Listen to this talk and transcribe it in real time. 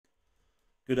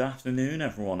Good afternoon,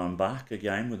 everyone. I'm back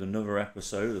again with another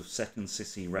episode of Second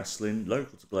City Wrestling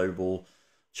Local to Global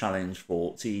Challenge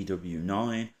for TEW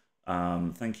 9.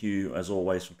 Thank you, as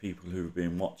always, for people who have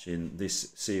been watching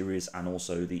this series and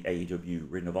also the AEW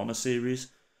Ring of Honor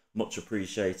series. Much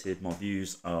appreciated. My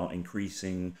views are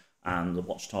increasing and the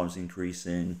watch time's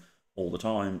increasing all the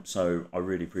time. So I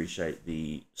really appreciate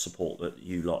the support that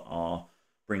you lot are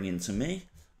bringing to me.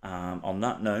 On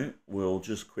that note, we'll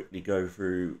just quickly go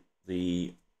through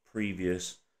the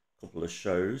previous couple of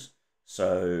shows.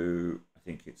 So I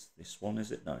think it's this one, is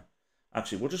it? No.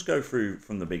 Actually, we'll just go through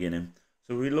from the beginning.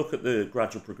 So we look at the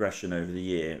gradual progression over the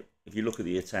year. If you look at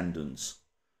the attendance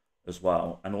as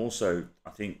well, and also I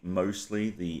think mostly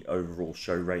the overall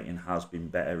show rating has been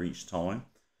better each time.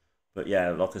 But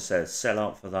yeah, like I said,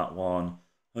 sellout for that one,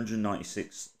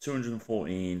 196,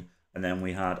 214, and then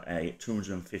we had a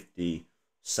 250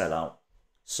 sellout.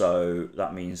 So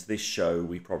that means this show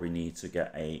we probably need to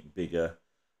get a bigger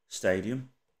stadium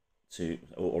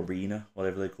or arena,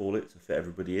 whatever they call it, to fit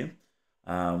everybody in.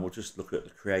 We'll just look at the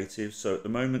creative. So at the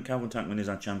moment, Calvin Tankman is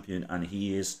our champion, and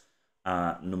he is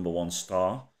number one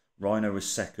star. Rhino is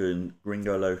second,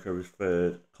 Gringo Loco is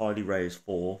third, Kylie Ray is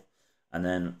fourth, and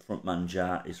then Frontman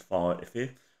Ja is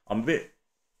fifth. I'm a bit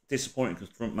disappointed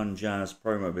because Frontman Ja's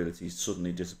promo abilities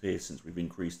suddenly disappeared since we've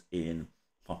increased in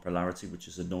popularity, which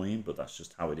is annoying, but that's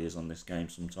just how it is on this game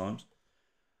sometimes.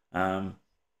 And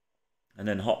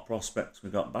then hot prospects,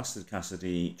 we've got Bastard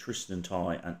Cassidy, Tristan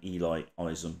Ty, and Eli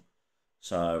Isom.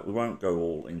 So we won't go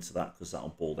all into that because that'll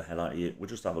bore the hell out of you. We'll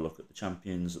just have a look at the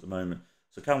champions at the moment.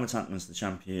 So Calvin Tankman's the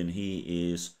champion.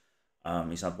 He's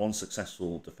had one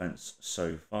successful defense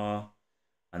so far.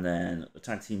 And then the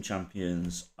tag team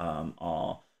champions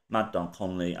are Mad Dog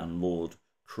Conley and Lord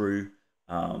Crew.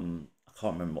 I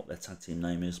can't remember what their tag team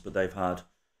name is, but they've had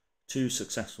two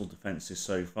successful defenses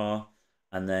so far.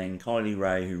 And then Kylie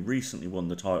Ray, who recently won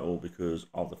the title because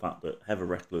of the fact that Heather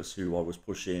Reckless, who I was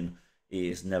pushing,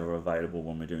 is never available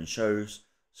when we're doing shows.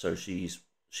 So she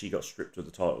got stripped of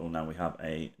the title. Now we have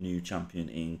a new champion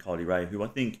in Kylie Ray, who I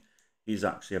think is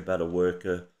actually a better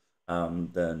worker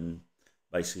than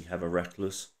basically Heather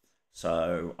Reckless.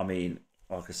 So I mean,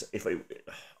 like I said,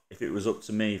 if it was up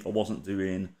to me, if I wasn't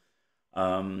doing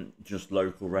just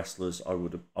local wrestlers, I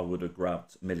would have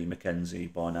grabbed Millie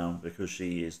McKenzie by now because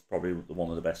she is probably one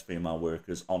of the best female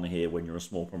workers on here when you're a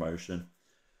small promotion.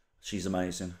 She's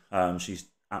amazing. She's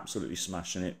absolutely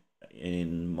smashing it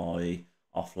in my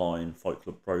offline Fight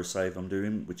Club Pro save I'm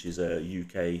doing, which is a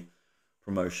UK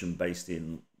promotion based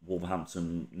in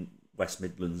Wolverhampton, West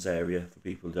Midlands area for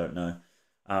people who don't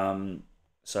know.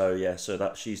 So yeah, so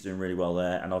that she's doing really well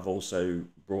there, and I've also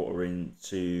brought her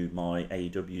into my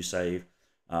AEW save.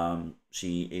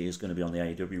 She is going to be on the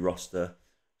AEW roster.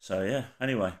 So yeah,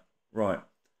 anyway, right.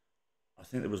 I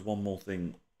think there was one more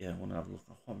thing. Yeah, I want to have a look.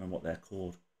 I can't remember what they're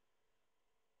called.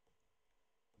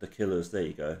 The Killers. There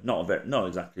you go. Not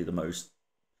exactly the most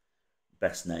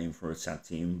best name for a tag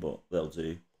team, but they'll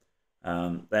do.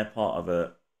 They're part of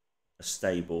a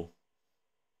stable.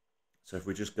 So if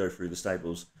we just go through the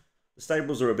stables. The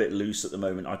stables are a bit loose at the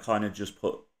moment. I kind of just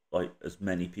put like as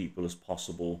many people as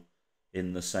possible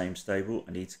in the same stable.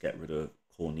 I need to get rid of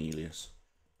Cornelius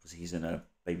because he's in a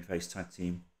babyface tag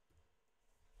team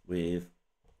with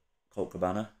Colt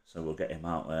Cabana. So we'll get him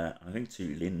out there. And I think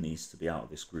too Lynn needs to be out of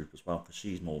this group as well because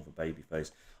she's more of a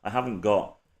babyface. I haven't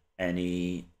got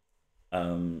any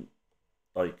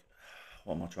like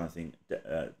what am I trying to think?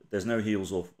 There's no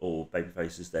heels or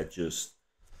babyfaces. They're just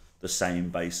the same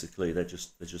basically. They're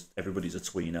just everybody's a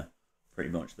tweener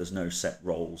pretty much. There's no set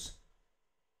roles.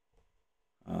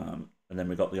 And then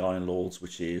we've got the Iron Lords,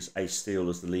 which is Ace Steel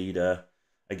as the leader.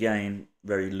 Again,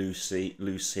 very loose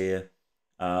here.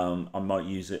 I might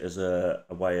use it as a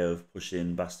way of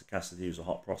pushing Bastard Cassidy, who's a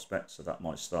hot prospect, so that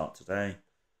might start today.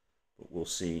 But we'll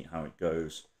see how it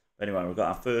goes. But anyway, we've got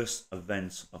our first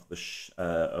event of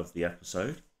the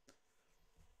episode.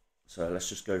 So let's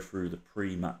just go through the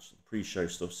pre-match, the pre-show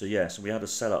stuff. So yeah, so we had a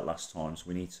sellout last time, so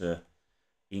we need to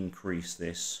increase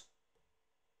this.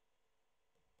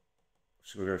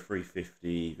 So we'll go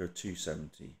 350, go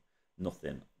 270,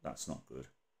 nothing. That's not good.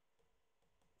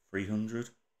 300.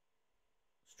 Let's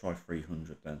try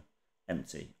 300 then.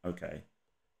 Empty. Okay.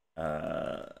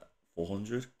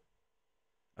 400.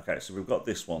 Okay, so we've got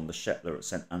this one, the Shetler at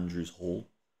St Andrews Hall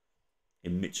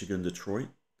in Michigan, Detroit.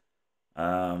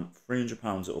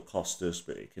 £300 it'll cost us,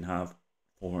 but it can have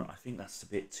 400. I think that's a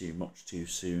bit too much too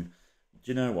soon.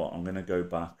 Do you know what? I'm going to go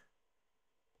back.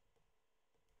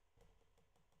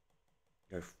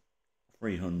 Go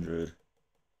 300,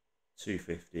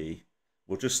 250.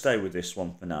 We'll just stay with this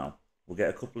one for now. We'll get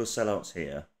a couple of sellouts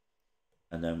here.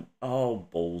 And then, oh,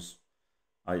 balls.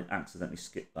 I accidentally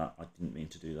skipped that. I didn't mean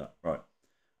to do that. Right.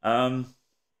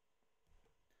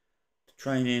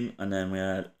 Training, and then we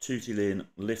had Tootie Lynn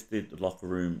lifted the locker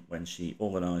room when she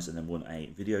organised and then won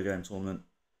a video game tournament.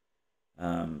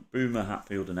 Boomer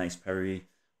Hatfield and Ace Perry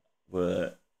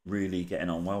were really getting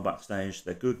on well backstage.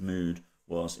 Their good mood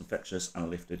was infectious and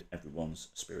lifted everyone's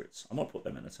spirits. I might put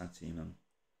them in a tag team and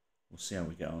we'll see how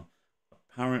we get on.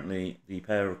 Apparently, the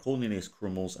pair of Cornelius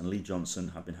Crummels and Lee Johnson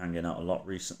have been hanging out a lot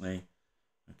recently.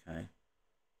 Okay.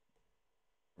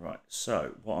 Right,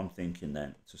 so what I'm thinking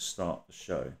then to start the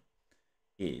show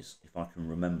is, if I can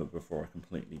remember before I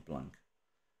completely blank.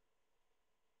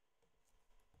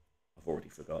 I've already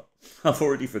forgot. I've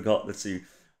already forgot the two.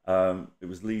 It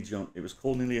was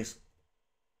Cornelius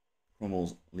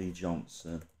Crummels, Lee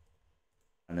Johnson,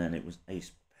 and then it was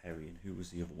Ace Perry, and who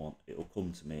was the other one? It'll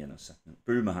come to me in a second.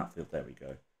 Boomer Hatfield. There we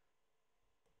go.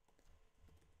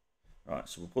 Right,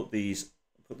 so we'll put these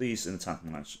in a tag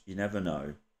match. You never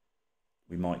know.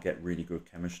 We might get really good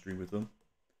chemistry with them.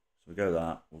 So we go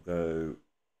that. We'll go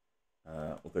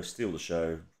steal the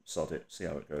show. Sod it. See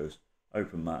how it goes.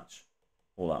 Open match.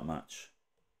 All out match.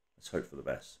 Let's hope for the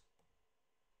best.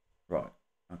 Right.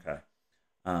 Okay.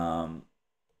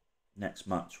 Next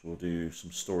match we'll do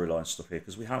some storyline stuff here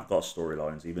because we have got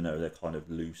storylines even though they're kind of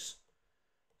loose.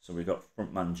 So we've got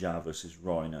Frontman Ja versus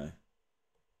Rhino.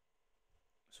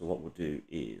 So what we'll do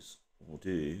is we'll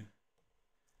do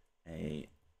a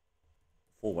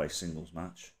 4-way singles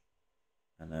match,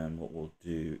 and then what we'll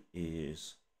do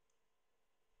is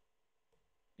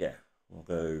we'll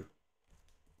go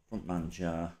Frontman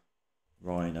Ja,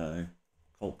 Rhino,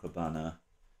 Colt Cabana,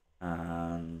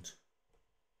 and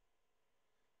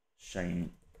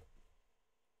Shane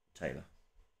Taylor.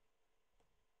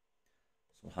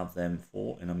 So we'll have them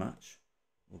 4 in a match.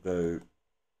 We'll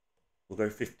go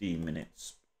 15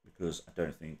 minutes because I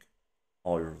don't think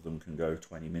either of them can go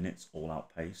 20 minutes all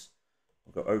out pace.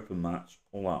 We'll go open match,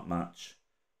 all out match.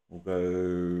 We'll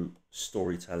go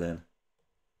storytelling.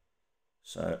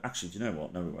 So actually, do you know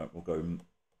what? No, we won't. We'll go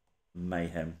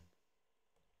mayhem.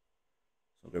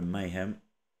 So we'll go mayhem.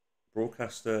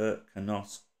 Broadcaster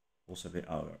cannot also be.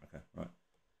 Oh, okay, right.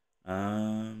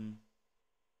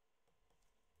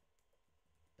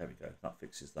 There we go. That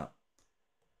fixes that.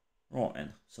 Right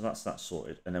then. So that's that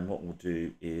sorted. And then what we'll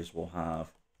do is we'll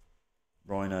have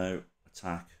Rhino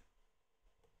attack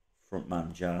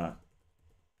Frontman Ja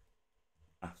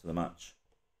after the match.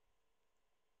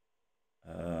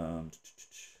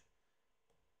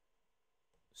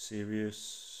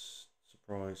 Serious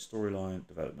surprise storyline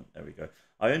development. There we go.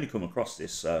 I only come across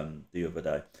this the other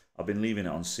day. I've been leaving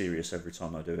it on serious every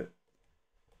time I do it.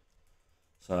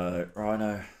 So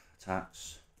Rhino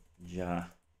attacks Ja.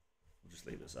 We'll just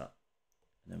leave it as that,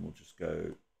 and then we'll just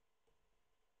go.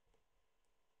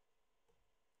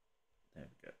 There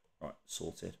we go. Right,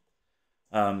 sorted.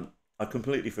 I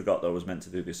completely forgot that I was meant to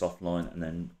do this offline and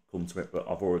then come to it, but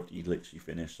I've already literally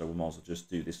finished, so we might as well just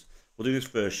do this. We'll do this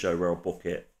first show where I'll book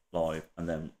it live, and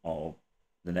then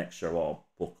the next show I'll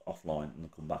book offline and then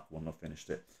come back when I've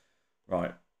finished it.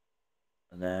 Right,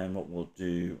 and then what we'll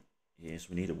do is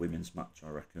we need a women's match, I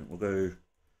reckon. We'll go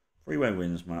 3-way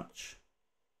women's match.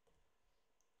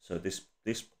 So this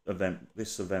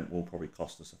event will probably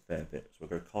cost us a fair bit. So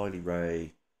we'll go Kylie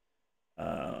Ray,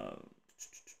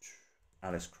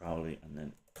 Alice Crowley, and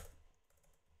then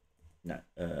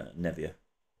Nevia.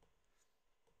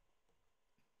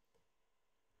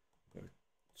 Go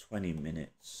 20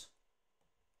 minutes.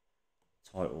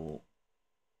 Title.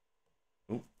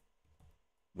 Ooh,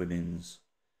 women's,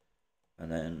 and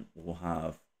then we'll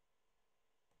have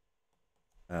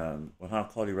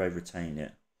Kylie Ray retain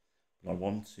it. But I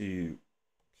want to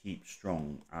keep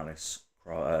strong Alice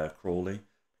Crawley,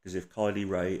 because if Kylie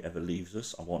Ray ever leaves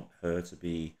us, I want her to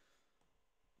be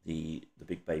the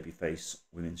big babyface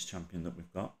women's champion that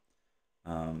we've got.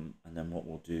 And then what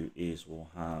we'll do is we'll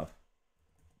have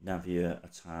Navia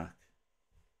attack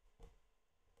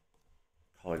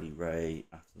Kylie Ray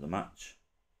after the match.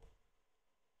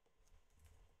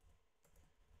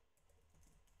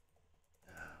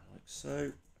 Like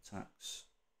so. Attacks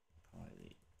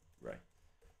Kylie Ray.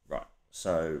 Right,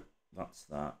 so that's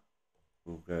that.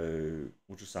 We'll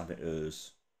just have it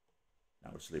as,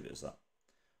 no, we'll just leave it as that.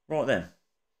 Right then,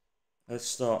 let's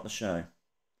start the show.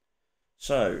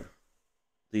 So,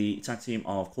 the tag team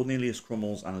of Cornelius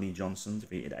Crummels and Lee Johnson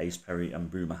defeated Ace Perry and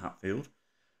Boomer Hatfield.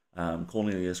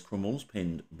 Cornelius Crummels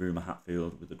pinned Boomer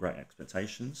Hatfield with the Great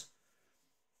Expectations.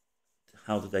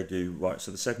 How did they do? Right,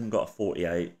 so the segment got a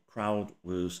 48. Crowd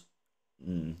was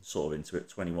sort of into it,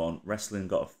 21. Wrestling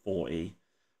got a 40.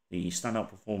 The standout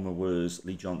performer was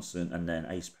Lee Johnson, and then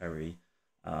Ace Perry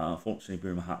Unfortunately,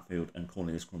 Boomer Hatfield and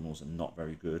Cornelius Criminals are not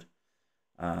very good.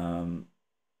 But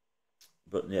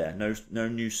yeah, no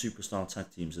new superstar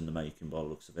tag teams in the making by the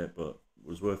looks of it, but it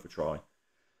was worth a try.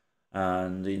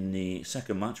 And in the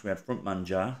second match, we had Frontman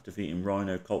Ja defeating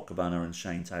Rhino, Colt Cabana, and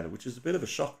Shane Taylor, which is a bit of a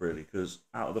shock, really, because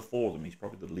out of the four of them, he's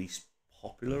probably the least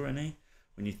popular, any.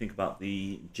 When you think about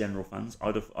the general fans,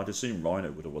 I'd assume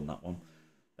Rhino would have won that one.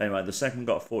 Anyway, the second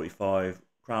got a 45.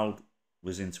 Crowd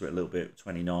was into it a little bit,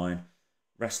 29.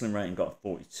 Wrestling rating got a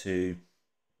 42.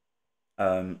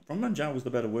 Frontman Ja was the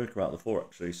better worker out of the four,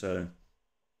 actually. So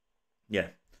yeah,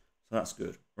 so that's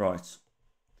good. Right.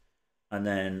 And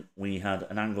then we had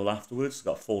an angle afterwards,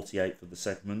 got 48 for the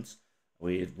segment.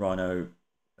 We had Rhino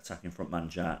attacking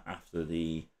Frontman Ja after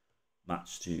the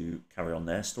match to carry on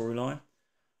their storyline.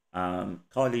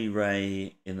 Kylie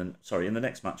Ray in the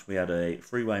next match we had a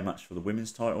three-way match for the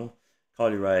women's title.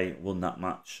 Kylie Ray won that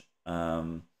match.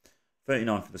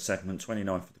 39 for the segment,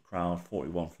 29 for the crowd,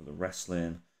 41 for the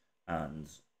wrestling, and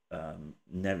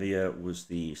Nevia was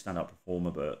the standout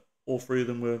performer, but all three of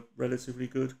them were relatively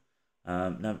good.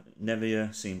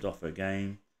 Nevia seemed off her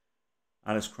game.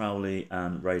 Alice Crowley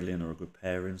and Ray Lynn are a good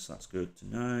pairing, so that's good to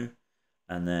know.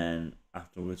 And then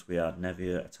afterwards we had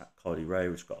Nevia attack Kylie Ray,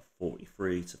 which got a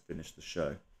 43 to finish the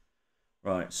show.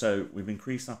 Right, so we've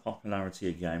increased our popularity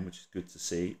again, which is good to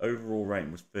see. Overall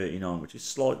rating was 39, which is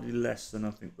slightly less than I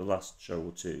think the last show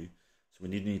or two. So we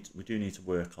do need to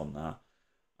work on that.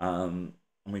 And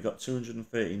we got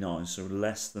 239, so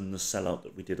less than the sellout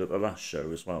that we did at the last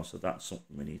show as well. So that's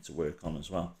something we need to work on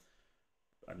as well.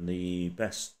 And the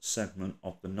best segment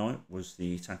of the night was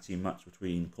the tag team match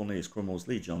between Cornelius Criminals,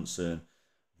 Lee Johnson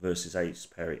versus Ace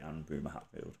Perry and Boomer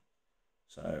Hatfield.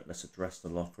 So let's address the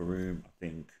locker room. I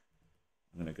think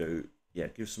I'm going to go,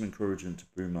 give some encouragement to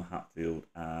Boomer Hatfield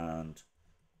and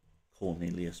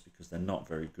Cornelius because they're not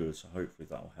very good. So hopefully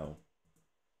that'll help.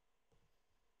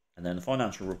 And then the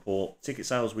financial report. Ticket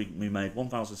sales, we made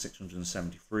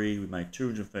 1,673. We made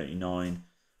 239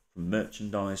 from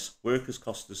merchandise. Workers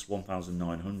cost us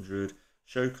 1,900.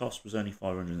 Show cost was only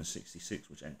 566,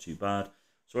 which ain't too bad.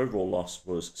 So overall loss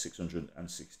was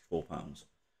 £664.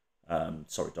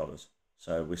 Dollars.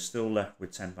 So we're still left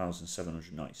with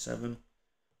 10,797.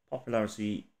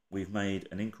 Popularity, we've made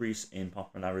an increase in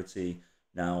popularity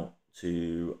now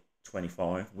to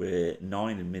 25. We're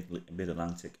 9 in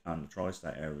Mid-Atlantic and the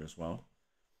Tri-State area as well,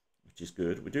 which is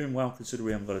good. We're doing well considering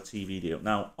we haven't got a TV deal.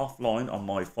 Now, offline on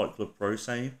my Fight Club Pro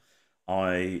save,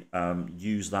 I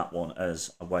use that one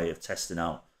as a way of testing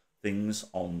out things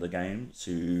on the game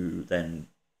to then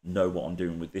know what I'm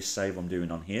doing with this save I'm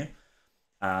doing on here.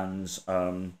 And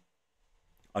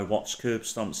I watched Curb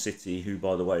Stomp City, who,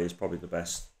 by the way, is probably the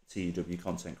best TEW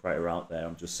content creator out there.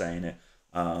 I'm just saying it.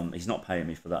 He's not paying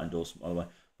me for that endorsement, by the way.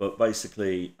 But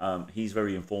basically, he's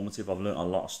very informative. I've learned a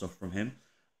lot of stuff from him.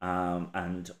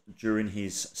 And during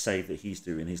his save that he's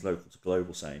doing, his local to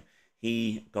global save,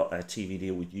 he got a TV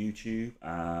deal with YouTube,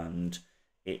 and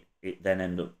it then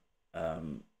ended up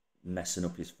messing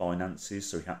up his finances,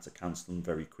 so he had to cancel them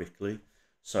very quickly.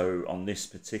 So on this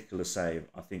particular save,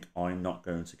 I think I'm not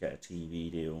going to get a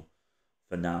TV deal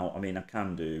for now. I mean, I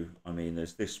can do. I mean,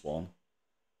 there's this one.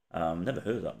 Never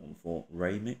heard of that one before.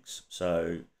 Raymix.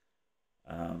 So,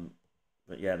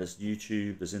 but yeah, there's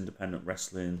YouTube, there's independent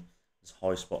wrestling, there's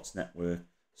High Spots Network.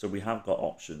 So we have got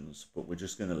options, but we're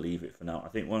just going to leave it for now. I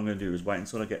think what I'm going to do is wait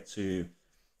until I get to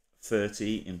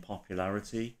 30 in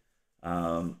popularity,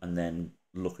 and then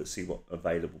look at see what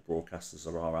available broadcasters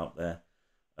there are out there.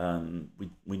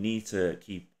 We need to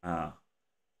keep our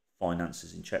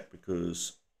finances in check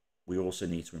because we also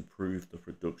need to improve the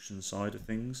production side of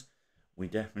things. We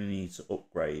definitely need to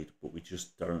upgrade, but we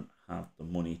just don't have the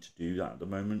money to do that at the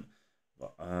moment.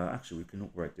 But actually, we can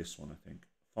upgrade this one, I think.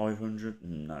 500?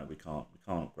 No, we can't. We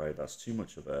can't upgrade. That's too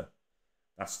much of a...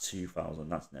 That's 2,000.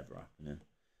 That's never happening.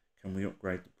 Can we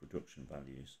upgrade the production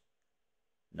values?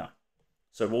 No.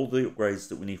 So all the upgrades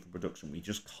that we need for production, we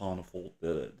just can't afford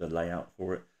the layout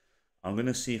for it. I'm going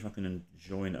to see if I can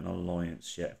join an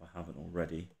alliance yet, if I haven't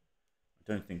already. I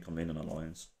don't think I'm in an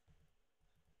alliance.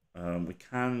 We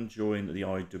can join the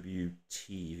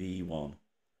IWTV one.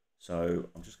 So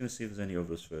I'm just going to see if there's any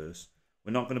others first.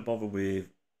 We're not going to bother with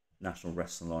National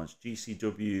Wrestling Alliance.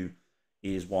 GCW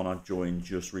is one I've joined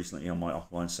just recently on my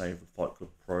offline save with Fight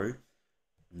Club Pro.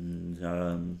 And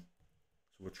so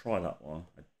we'll try that one.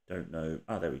 I don't know.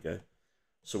 Ah, there we go.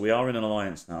 So we are in an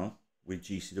alliance now with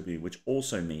GCW, which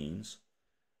also means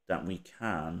that we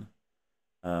can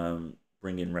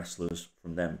bring in wrestlers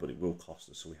from them, but it will cost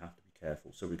us, so we have to be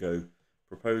careful. So we go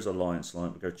propose alliance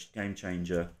line, we go game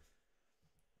changer.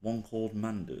 One called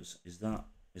Manders. Is that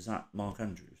Mark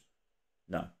Andrews?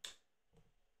 No.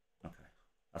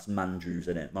 That's Mandrews,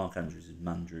 isn't it? Mark Andrews is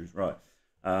Mandrews, right?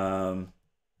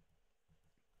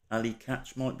 Ali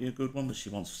Catch might be a good one, but she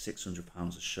wants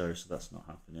 £600 a show, so that's not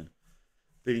happening.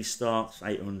 Billy Starks,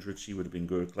 800. She would have been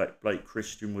good. Blake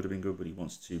Christian would have been good, but he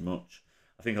wants too much.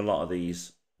 I think a lot of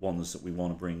these ones that we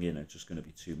want to bring in are just going to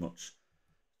be too much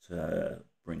to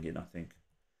bring in, I think.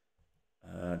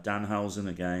 Danhausen,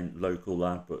 again, local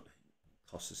lad, but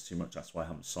costs us too much. That's why I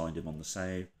haven't signed him on the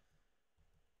save.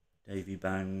 Davy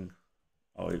Bang.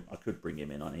 Oh, I could bring him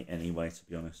in on it anyway, to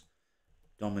be honest.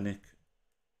 Dominic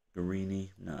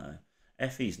Guarini, no.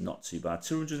 Effie's not too bad.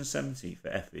 270 for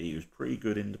Effie. He was pretty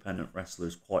good independent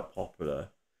wrestler, quite popular.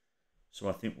 So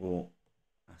I think we'll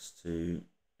ask to...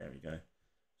 There we go.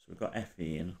 So we've got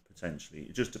Effie in, potentially.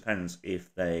 It just depends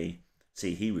if they...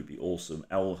 See, he would be awesome.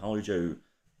 El Hijo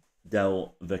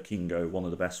Del Vikingo, one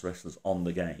of the best wrestlers on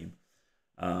the game.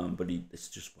 But it's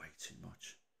just way too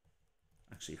much.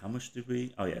 Actually, how much did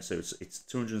we... Oh, yeah, so it's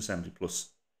 270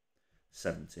 plus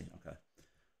 70. Okay.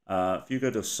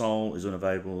 Fugo del Sol is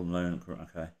unavailable. Loan,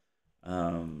 okay.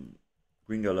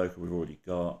 Gringo Loco we've already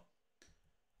got.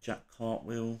 Jack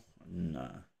Cartwheel,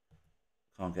 no.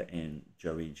 Can't get in.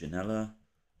 Joey Janela.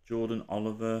 Jordan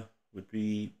Oliver would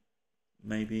be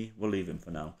maybe. We'll leave him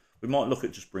for now. We might look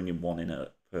at just bringing one in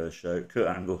per show. Kurt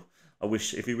Angle. I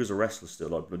wish if he was a wrestler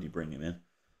still, I'd bloody bring him in.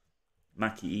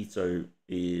 Maki Ito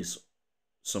is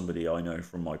somebody I know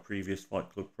from my previous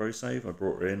Fight Club Pro Save. I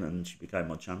brought her in and she became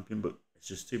my champion, but it's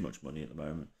just too much money at the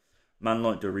moment. Man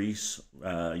like Doris,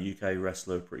 UK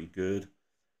wrestler, pretty good.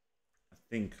 I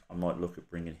think I might look at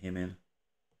bringing him in.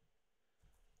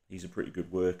 He's a pretty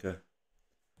good worker.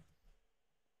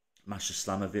 Masha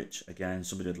Slamovich, again,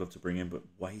 somebody I'd love to bring in, but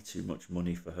way too much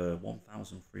money for her.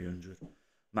 1,300.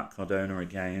 Matt Cardona,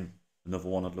 again, another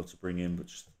one I'd love to bring in, but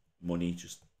just money,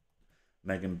 just...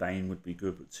 Megan Bain would be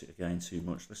good, but again, too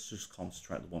much. Let's just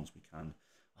concentrate the ones we can.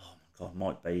 Oh my God,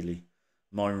 Mike Bailey.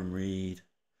 Myron Reed.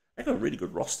 They've got a really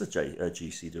good roster,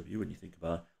 GCW, when you think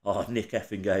about it. Oh, Nick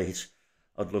Effing Gage.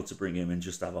 I'd love to bring him and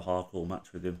just have a hardcore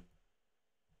match with him.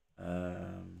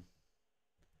 Right.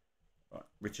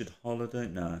 Richard Holiday.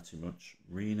 No, too much.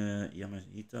 Rena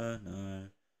Yamahita. No.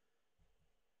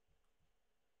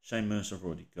 Shane Mercer I've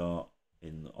already got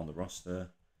on the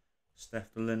roster.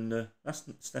 Steph Delinda. That's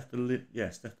Steph Delinda. Yeah,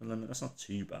 Steph Delinda. That's not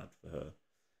too bad for her.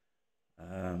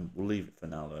 We'll leave it for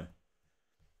now, though.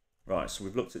 Right, so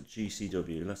we've looked at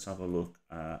GCW. Let's have a look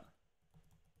at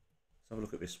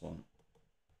this one.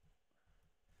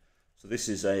 So this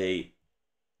is a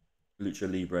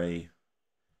Lucha Libre.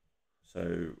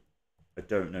 So I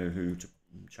don't know who to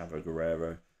Chavo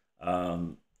Guerrero.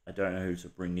 I don't know who to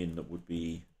bring in that would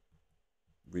be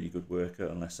really good worker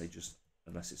unless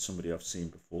it's somebody I've seen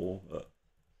before. But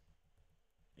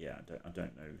yeah, I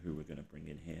don't know who we're going to bring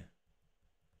in here.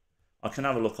 I can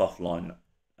have a look offline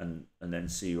and then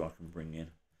see who I can bring in.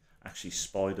 Actually,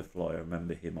 Spiderfly, I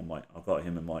remember him I've got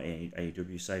him in my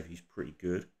AEW save. He's pretty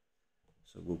good,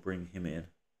 so we'll bring him in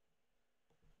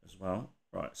as well.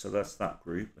 Right, so that's that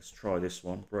group. Let's try this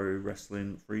one. Bro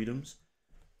Wrestling Freedoms.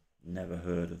 Never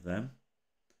heard of them.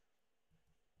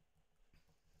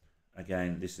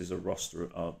 Again, this is a roster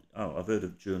of... Oh, I've heard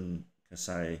of Jun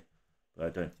Kasei, but I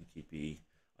don't think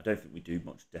I don't think we do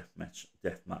much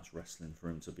deathmatch wrestling for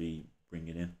him to be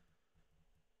bringing in.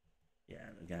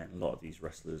 Yeah, again, a lot of these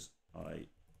wrestlers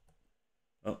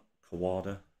Oh,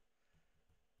 Kawada.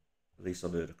 At least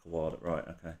I've heard of Kawada. Right,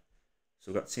 okay.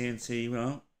 So we've got TNT,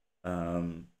 well,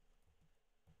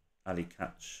 Ali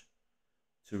Catch,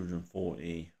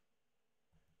 240.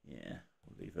 Yeah,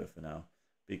 we'll leave her for now.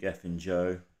 Big F and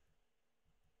Joe.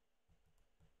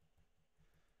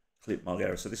 Clip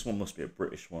Margera. So this one must be a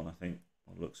British one, I think,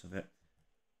 on the looks of it.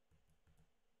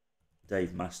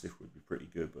 Dave Mastiff would be pretty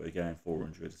good, but again,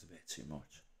 400 is a bit too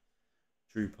much.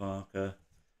 Drew Parker.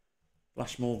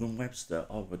 Flash Morgan Webster.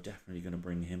 Oh, we're definitely going to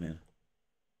bring him in.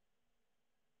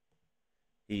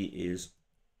 He is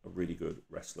a really good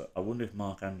wrestler. I wonder if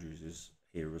Mark Andrews is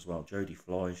here as well. Jody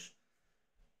Fleisch.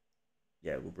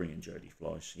 Yeah, we'll bring in Jody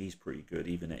Fleisch. He's pretty good.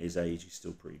 Even at his age, he's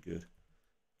still pretty good.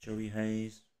 Joey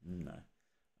Hayes? No.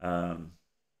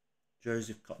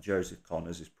 Joseph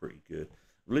Connors is pretty good.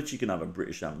 We're literally going to have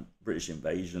a British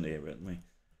invasion here, aren't we?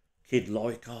 Kid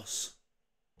Lycos.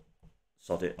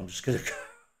 Sod it. I'm just going to go.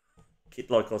 Kid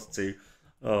Lycos 2.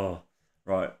 Oh,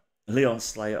 right. Leon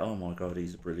Slater. Oh my God,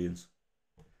 he's a brilliant.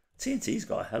 TNT's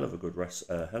got a hell of a good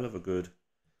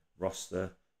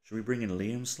roster. Should we bring in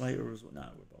Liam Slater as well? No,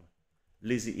 we're both.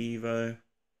 Lizzie Evo.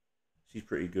 She's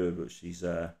pretty good, but she's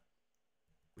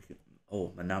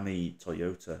Manami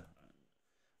Toyota.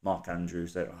 Mark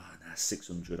Andrews there. Oh, nah,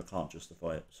 600. I can't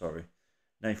justify it. Sorry.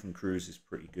 Nathan Cruz is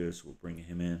pretty good, so we'll bring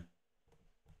him in.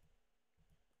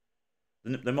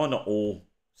 They might not all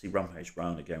see Rampage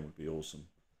Brown again. Would be awesome.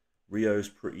 Rio's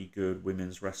pretty good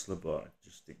women's wrestler, but I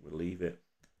just think we'll leave it.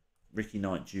 Ricky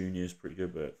Knight Jr. is pretty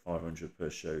good, but 500 per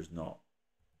show is not.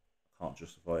 Can't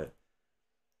justify it.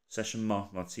 Session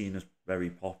Mark Martinez very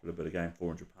popular, but again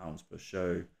 £400 per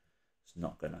show. It's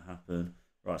not going to happen.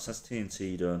 Right, so that's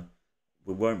TNT done.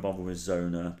 We won't bother with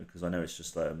Zona because I know it's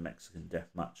just like a Mexican death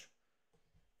match.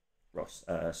 Ross.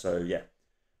 So yeah,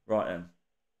 right.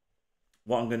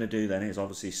 What I'm going to do then is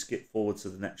obviously skip forward to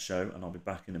the next show, and I'll be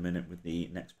back in a minute with the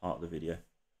next part of the video.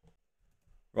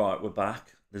 Right, we're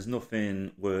back. There's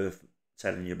nothing worth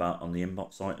telling you about on the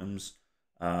inbox items.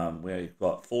 We've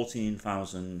got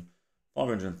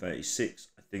 14,536.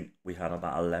 I think we had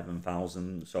about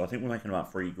 11,000. So I think we're making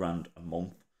about $3,000 a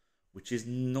month, which is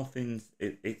nothing.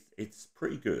 It's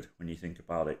pretty good when you think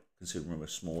about it, considering we're a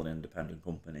small independent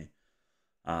company.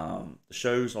 The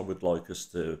shows I would like us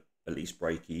to at least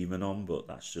break even on, but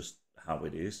that's just how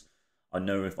it is. I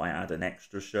know if I add an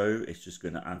extra show, it's just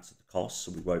going to add to the cost,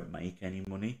 so we won't make any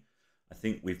money. I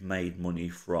think we've made money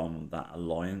from that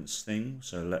alliance thing,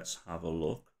 so let's have a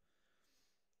look.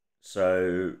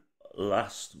 So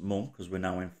last month, because we're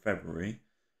now in February,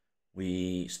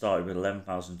 we started with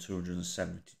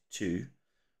 11,272.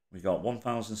 We got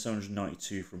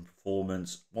 1,792 from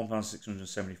performance,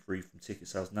 1,673 from ticket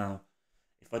sales. Now,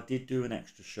 if I did do an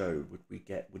extra show, would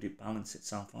it balance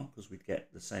itself out because we'd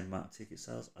get the same amount of ticket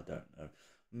sales? I don't know.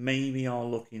 Maybe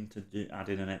I'll look into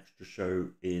adding an extra show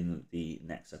in the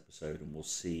next episode, and we'll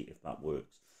see if that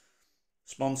works.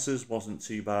 Sponsors wasn't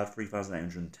too bad,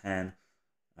 3,810.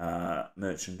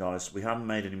 Merchandise, we haven't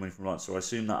made any money from Alliance, so I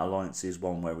assume that Alliance is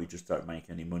one where we just don't make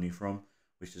any money from,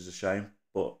 which is a shame,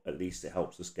 but at least it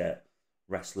helps us get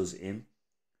wrestlers in.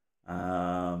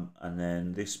 And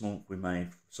then this month we made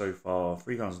so far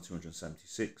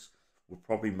 3,276. We'll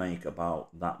probably make about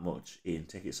that much in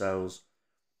ticket sales.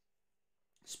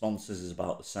 Sponsors is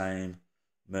about the same.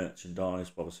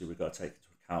 Merchandise, obviously we've got to take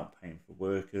into account paying for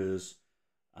workers,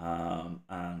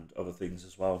 and other things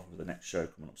as well for the next show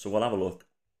coming up. So we'll have a look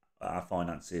at our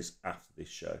finances after this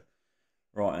show.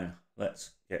 Right then,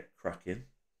 let's get cracking.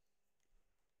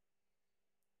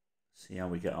 See how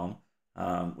we get on.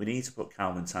 We need to put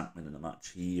Calvin Tankman in the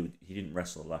match. He didn't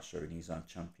wrestle last show, and he's our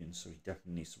champion, so he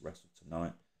definitely needs to wrestle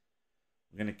tonight.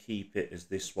 We're going to keep it as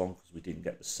this one because we didn't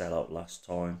get the sellout last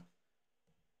time.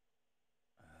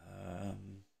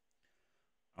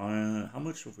 How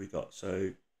much have we got?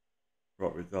 So,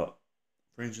 right, we've got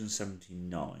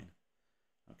 379.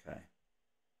 Okay.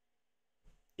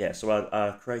 Yeah, so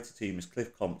our creative team is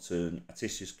Cliff Compton,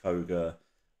 Aticius Koga,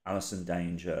 Alison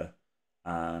Danger,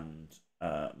 and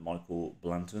Michael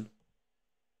Blanton.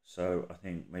 So I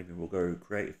think maybe we'll go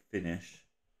creative finish.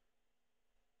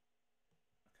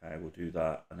 Okay, we'll do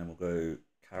that, and then we'll go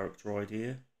character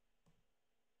idea.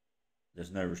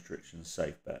 There's no restrictions,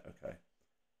 safe bet. Okay,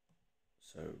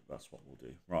 so that's what we'll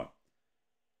do. Right,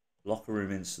 locker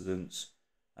room incidents.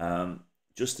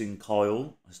 Justin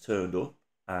Kyle has turned up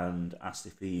and asked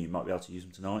if he might be able to use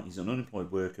him tonight. He's an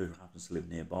unemployed worker who happens to live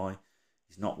nearby.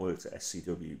 He's not worked at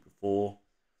SCW before.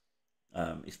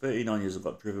 He's 39 years old,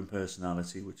 got driven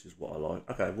personality, which is what I like.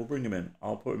 Okay, we'll bring him in.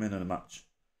 I'll put him in a match.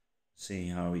 See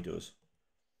how he does.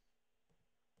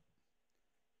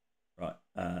 Right.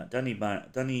 Davey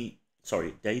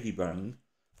Brown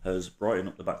has brightened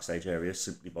up the backstage area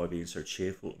simply by being so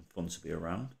cheerful and fun to be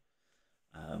around.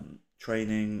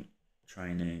 Training.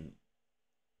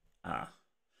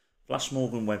 Flash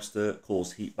Morgan Webster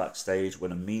caused heat backstage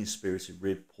when a mean-spirited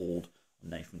rib pulled on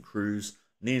Nathan Cruz.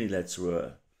 Nearly led to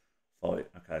a fight.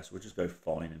 Okay, so we'll just go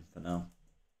fining for now.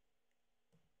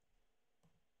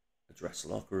 Address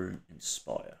the locker room.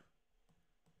 Inspire.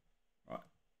 Right.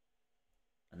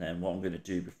 And then what I'm going to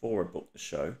do before I book the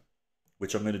show,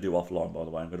 which I'm going to do offline, by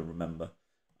the way, I'm going to remember.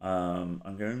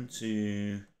 I'm going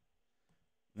to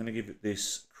give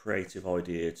this creative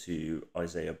idea to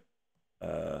Isaiah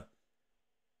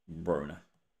Broner.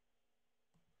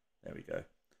 There we go.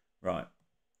 Right.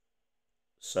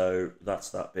 So that's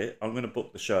that bit. I'm going to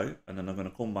book the show, and then I'm going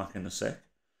to come back in a sec,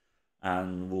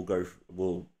 and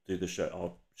we'll do the show.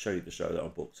 I'll show you the show that I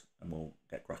booked, and we'll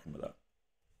get cracking with that.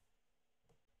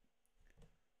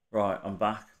 Right, I'm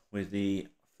back with the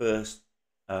first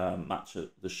match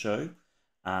at the show,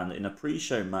 and in a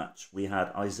pre-show match we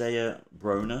had Isaiah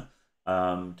Broner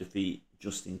defeat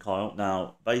Justin Kyle.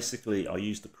 Now, basically, I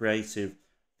used the creative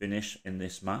finish in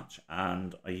this match,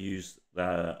 and I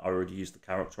already used the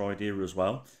character idea as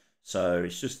well. So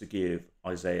it's just to give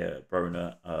Isaiah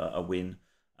Broner a win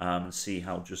and see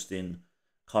how Justin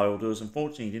Kyle does.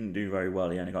 Unfortunately, he didn't do very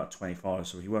well. He only got 25,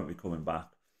 so he won't be coming back.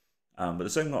 But the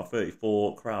second got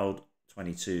 34, crowd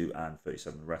 22 and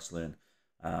 37 wrestling.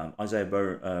 Isaiah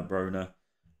Broner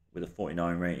with a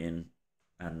 49 rating,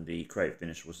 and the creative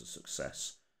finish was a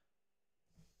success.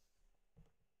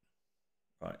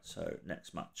 Right, so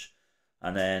next match.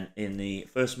 And then in the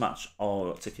first match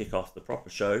to kick off the proper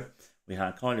show, we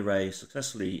had Kylie Rae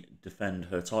successfully defend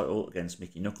her title against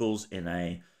Mickey Knuckles in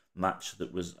a match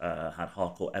that was had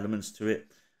hardcore elements to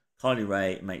it. Kylie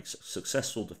Rae makes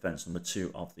successful defense number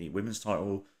 2 of the women's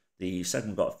title. The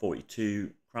segment got a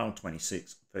 42, crowd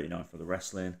 26, 39 for the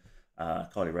wrestling.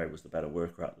 Kylie Rae was the better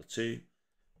worker out of the two.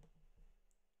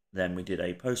 Then we did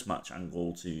a post-match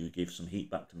angle to give some heat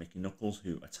back to Mickey Knuckles,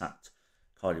 who attacked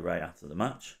Kylie Rae after the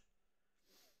match.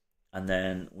 And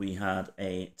then we had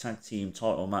a tag team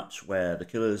title match where the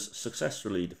Killers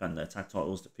successfully defend their tag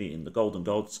titles, defeating the Golden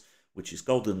Gods, which is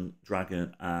Golden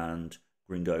Dragon and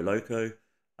Gringo Loco.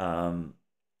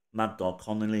 Mad Dog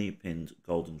Connolly pinned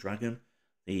Golden Dragon.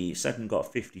 The second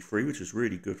got 53, which was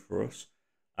really good for us.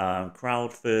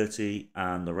 Crowd 30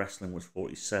 and the wrestling was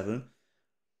 47.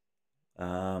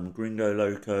 Gringo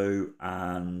Loco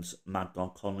and Mad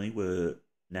Dog Connolly were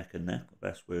neck and neck, the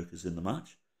best workers in the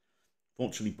match.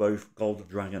 Fortunately, both Golden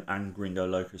Dragon and Gringo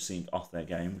Loco seemed off their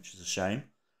game, which is a shame.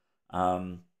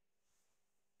 And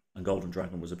Golden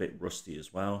Dragon was a bit rusty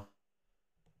as well.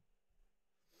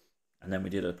 And then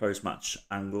we did a post-match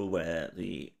angle where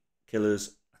the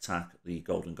Killers attack the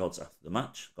Golden Gods after the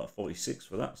match. Got 46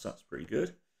 for that, so that's pretty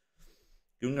good.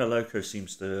 Gringo Loco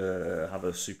seems to have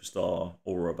a superstar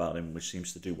aura about him, which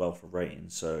seems to do well for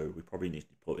ratings. So we probably need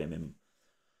to put him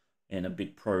in a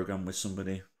big program with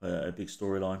somebody, a big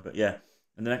storyline. But yeah,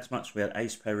 in the next match we had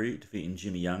Ace Perry defeating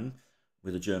Jimmy Young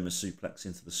with a German suplex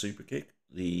into the super kick.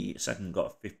 The second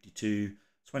got 52,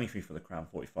 23 for the crown,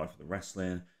 45 for the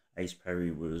wrestling. Ace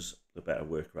Perry was the better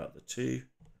worker out of the two.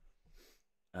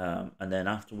 And then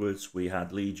afterwards we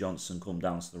had Lee Johnson come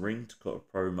down to the ring to cut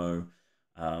a promo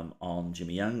on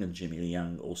Jimmy Young, and Jimmy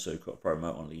Young also cut a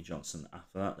promo on Lee Johnson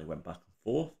after that. They went back and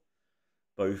forth.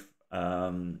 Both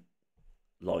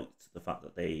liked the fact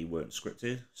that they weren't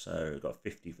scripted, so got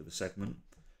 50 for the segment.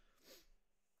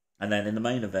 And then in the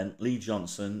main event, Lee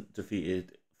Johnson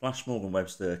defeated Flash Morgan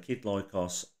Webster, Kid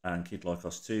Lykos and Kid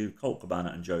Lykos 2, Colt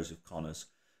Cabana and Joseph Connors,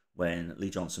 when Lee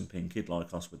Johnson pinned Kid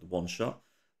Lykos with the one shot.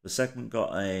 The segment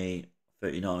got a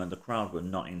 39. The crowd were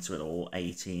not into it at all,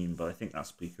 18, but I think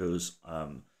that's because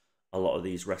a lot of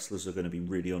these wrestlers are going to be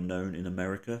really unknown in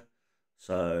America,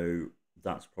 so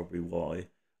that's probably why.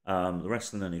 The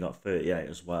wrestling only got 38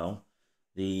 as well.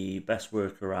 The best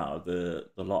worker out of the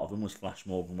lot of them was Flash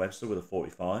Morgan Webster with a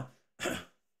 45.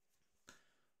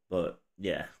 But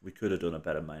yeah, we could have done a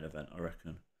better main event, I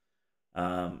reckon.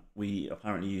 We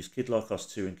apparently used Kid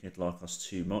Lykos 2 and Kid Lykos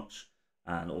too much,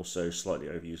 and also slightly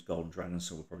overused Golden Dragon,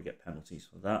 so we'll probably get penalties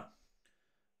for that.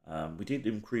 We did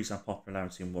increase our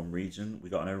popularity in one region. We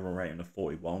got an overall rating of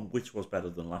 41, which was better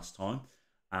than last time.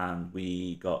 And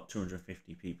we got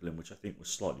 250 people in, which I think was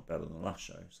slightly better than the last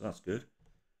show. So that's good.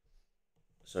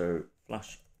 So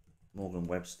Flash Morgan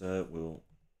Webster will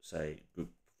say good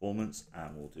performance,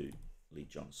 and we'll do Lee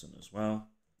Johnson as well.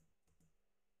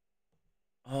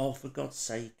 Oh, for God's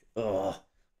sake. Oh,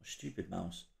 my stupid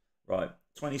mouse. Right,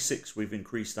 26 we've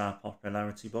increased our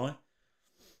popularity by.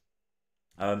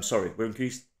 Sorry, we've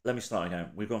increased. Let me start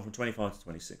again. We've gone from 25 to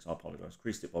 26. I apologise.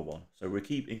 Increased it by 1. So we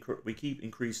keep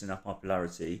increasing our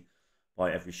popularity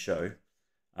by every show.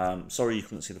 Sorry you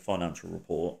couldn't see the financial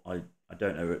report. I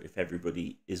don't know if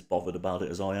everybody is bothered about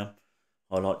it as I am.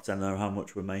 I like to know how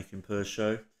much we're making per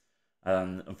show.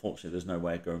 And unfortunately, there's no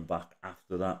way of going back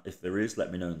after that. If there is,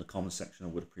 let me know in the comment section. I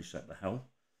would appreciate the help.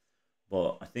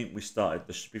 But I think we started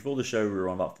before the show. We were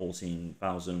on about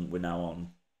 14,000. We're now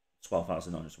on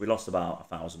 12,900. So we lost about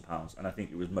 £1,000, and I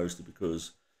think it was mostly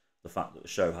because the fact that the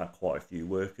show had quite a few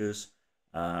workers.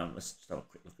 Let's just have a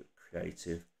quick look at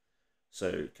creative.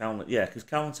 So because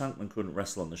Calvin Tankman couldn't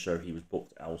wrestle on the show, he was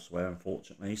booked elsewhere,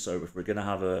 unfortunately. So if we're going to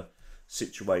have a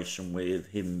situation with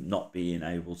him not being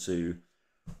able to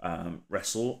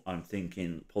wrestle, I'm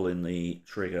thinking pulling the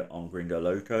trigger on Gringo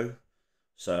Loco.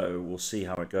 So we'll see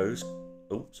how it goes.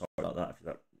 Oh, sorry about that. If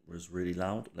that was really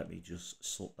loud, let me just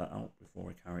sort that out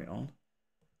before I carry on.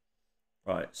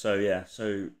 Right, so yeah, so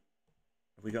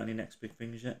have we got any next big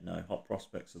things yet? No, hot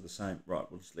prospects are the same. Right,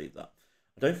 we'll just leave that.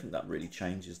 I don't think that really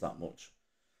changes that much.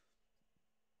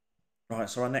 Right,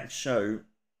 so our next show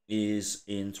is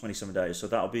in 27 days. So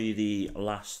that'll be the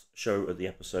last show of the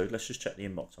episode. Let's just check the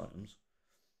inbox items.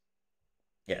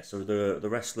 Yeah, so the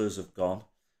wrestlers have gone.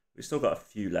 We've still got a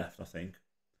few left, I think.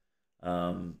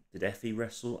 Did Effie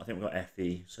wrestle? I think we got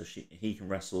Effie, so he can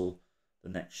wrestle the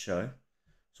next show.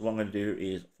 So what I'm going to do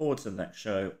is forward to the next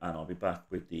show, and I'll be back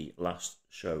with the last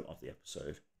show of the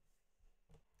episode.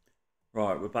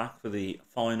 Right, we're back for the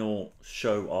final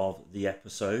show of the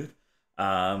episode.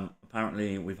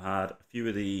 Apparently, we've had a few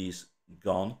of these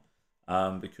gone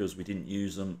because we didn't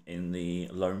use them in the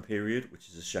loan period, which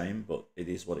is a shame, but it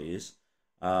is what it is.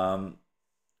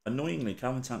 Annoyingly,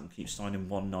 Calvin Tanton keeps signing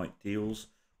one-night deals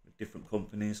with different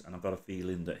companies, and I've got a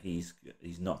feeling that he's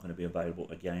not going to be available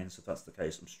again. So if that's the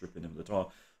case, I'm stripping him of the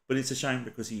title. But it's a shame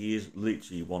because he is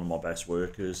literally one of my best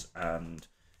workers, and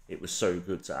it was so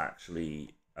good to actually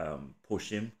push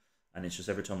him. And it's just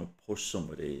every time I push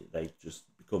somebody, they just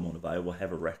become unavailable.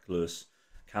 Heather Reckless,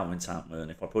 Calvin Tampman.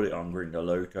 If I put it on Gringo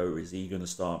Loco, is he going to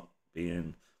start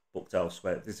being booked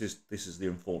elsewhere? This is the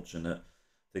unfortunate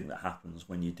thing that happens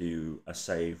when you do a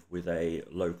save with a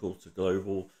local to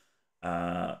global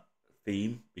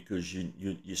theme, because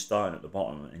you're starting at the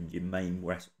bottom and your main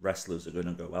wrestlers are going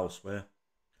to go elsewhere.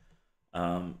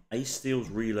 Ace Steel's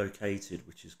relocated,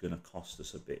 which is going to cost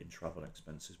us a bit in travel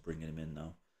expenses bringing him in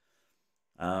now.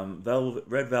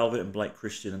 Red Velvet and Blake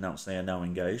Christian announced they are now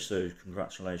engaged, so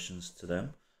congratulations to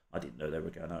them. I didn't know they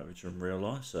were going over to in real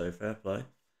life, so fair play.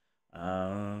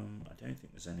 I don't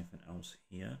think there's anything else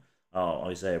here. Oh,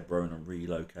 Isaiah Broner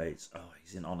relocates. Oh,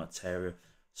 he's in Ontario.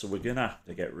 So we're going to have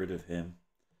to get rid of him,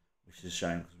 which is a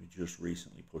shame because we just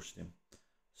recently pushed him.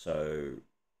 So,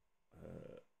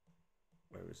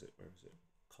 where is it?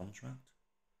 Contract?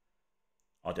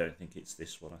 I don't think it's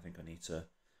this one. I think I need to...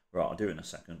 Right, I'll do it in a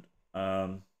second.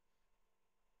 Right,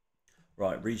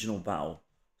 regional battle.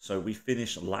 So we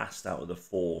finished last out of the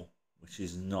 4, which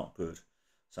is not good.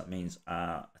 So that means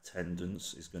our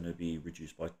attendance is going to be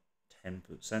reduced by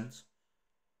 10%,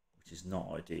 which is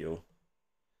not ideal.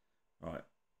 Right,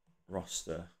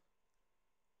 roster.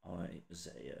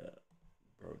 Isaiah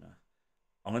Broner.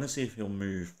 I'm going to see if he'll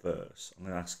move first. I'm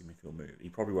going to ask him if he'll move. He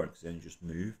probably won't because he only just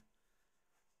moved.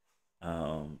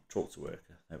 Talk to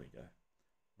worker. There we go.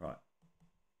 Right.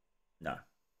 No.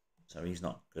 So he's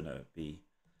not going to be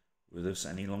with us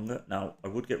any longer. Now, I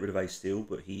would get rid of Ace Steel,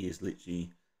 but he is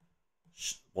literally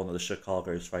one of the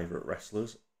Chicago's favourite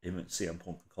wrestlers. Him at CM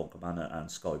Punk, Colt Cabana, and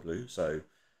Sky Blue. So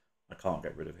I can't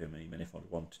get rid of him even if I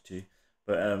wanted to.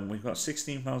 But we've got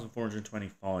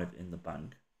 16,425 in the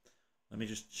bank. Let me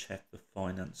just check the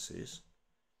finances.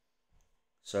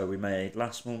 So we made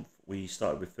last month, we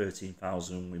started with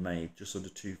 13,000. We made just under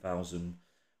 2,000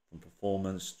 from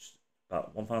performance,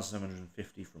 about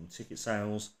 1,750 from ticket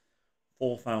sales,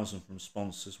 4,000 from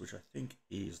sponsors, which I think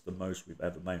is the most we've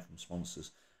ever made from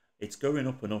sponsors. It's going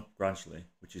up and up gradually,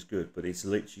 which is good, but it's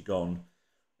literally gone.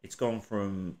 It's gone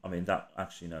from, I mean, that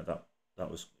actually, no, that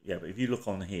was, yeah, but if you look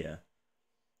on here,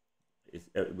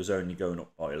 it was only going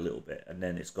up by a little bit, and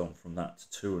then it's gone from that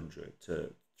to 200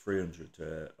 to 300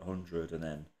 to 100, and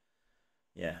then,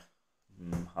 yeah,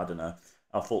 I don't know.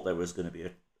 I thought there was going to be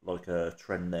a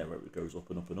trend there where it goes up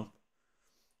and up and up.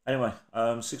 Anyway,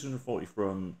 640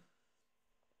 from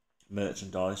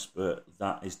merchandise, but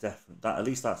that is definitely at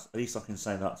least I can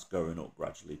say that's going up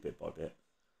gradually, bit by bit.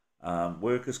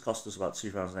 Workers cost us about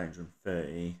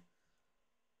 2,830,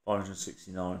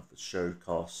 569 for show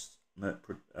cost.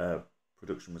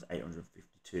 Production was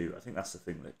 852. I think that's the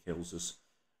thing that kills us,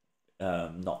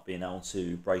 not being able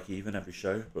to break even every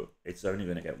show. But it's only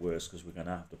going to get worse because we're going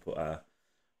to have to put our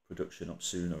production up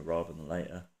sooner rather than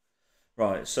later.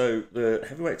 Right, so the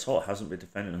heavyweight title hasn't been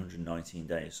defended in 119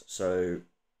 days. So,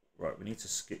 right, we need to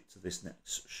skip to this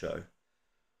next show.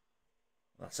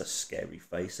 That's a scary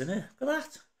face, isn't it? Look at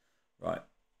that. Right,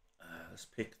 let's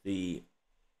pick the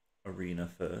arena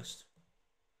first.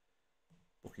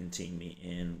 Booking team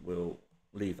meeting. We'll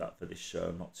leave that for this show.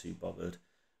 I'm not too bothered.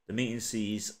 The meeting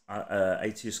sees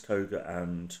Atius Koga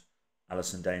and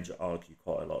Alison Danger argue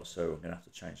quite a lot, so I'm going to have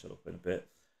to change that up in a bit.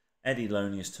 Eddie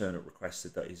Loney's Turner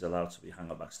requested that he's allowed to be hung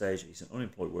up backstage. He's an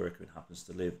unemployed worker and happens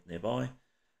to live nearby.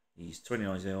 He's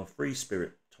 29 years old, free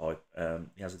spirit type.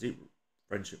 He has a deep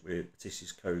friendship with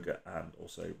Atius Koga and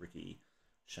also Ricky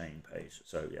Shane Page.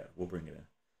 So yeah, we'll bring it in.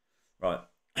 Right,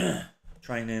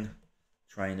 training.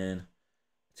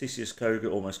 Atius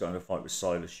Koga almost got in a fight with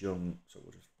Silas Young, so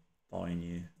we'll just fine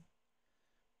you.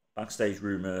 Backstage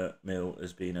rumour mill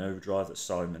has been an overdrive that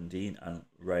Simon Dean and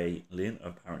Ray Lynn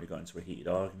apparently got into a heated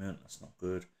argument. That's not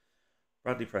good.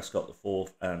 Bradley Prescott the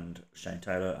fourth and Shane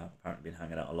Taylor have apparently been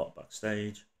hanging out a lot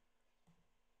backstage.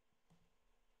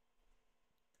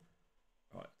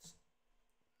 Right.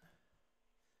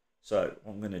 So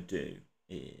what I'm going to do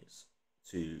is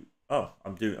I'm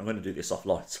going to do this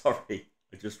offline. Sorry,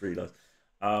 I just realised.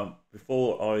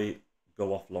 Before I go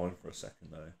offline for a second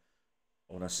though,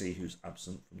 I want to see who's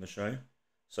absent from the show.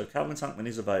 So Calvin Tankman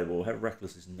is available. Heather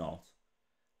Reckless is not.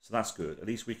 So that's good. At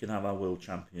least we can have our world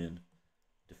champion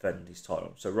defend his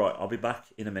title. So right, I'll be back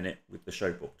in a minute with the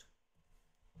show booked.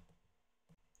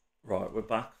 Right, we're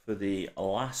back for the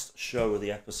last show of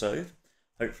the episode.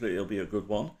 Hopefully it'll be a good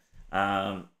one.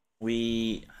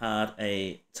 We had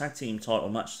a tag team title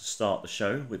match to start the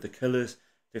show with the Killers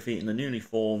defeating the newly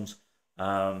formed,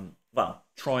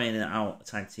 trying out a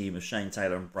tag team of Shane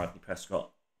Taylor and Bradley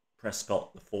Prescott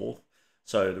the fourth.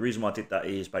 So the reason why I did that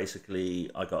is basically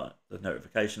I got the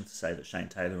notification to say that Shane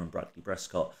Taylor and Bradley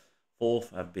Prescott fourth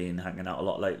have been hanging out a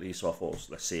lot lately. So I thought,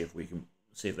 let's see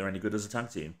if they're any good as a tag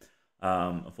team.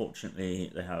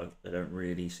 Unfortunately, they don't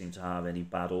really seem to have any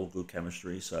bad or good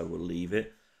chemistry, so we'll leave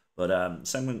it. But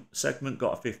segment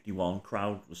got a 51,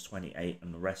 crowd was 28,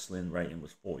 and the wrestling rating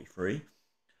was 43.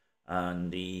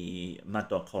 And the Mad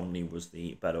Dog Conley was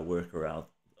the better worker out of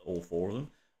all four of them.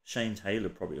 Shane Taylor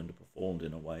probably underperformed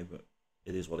in a way, but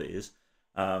it is what it is.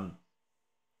 The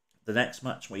next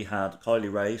match we had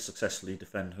Kylie Ray successfully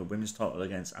defend her women's title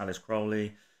against Alice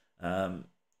Crowley,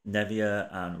 Nevia,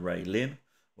 and Ray Lynn,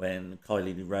 when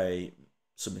Kylie Ray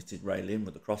submitted Ray Lynn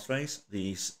with the crossface.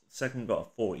 The segment got a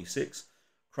 46,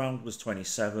 crowd was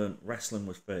 27, wrestling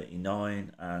was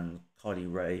 39, and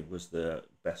Kylie Ray was the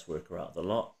best worker out of the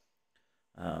lot.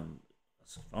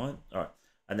 That's fine. All right.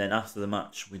 And then after the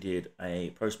match, we did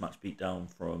a post-match beatdown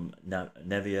from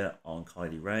Nevia on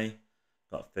Kylie Ray.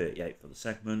 Got 38 for the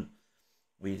segment.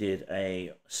 We did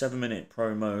a 7-minute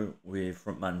promo with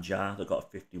Frontman Ja that got a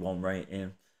 51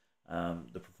 rating.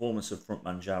 The performance of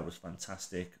Frontman Ja was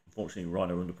fantastic. Unfortunately,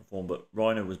 Rhino underperformed, but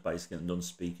Rhino was basically a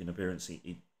non-speaking appearance.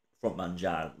 Frontman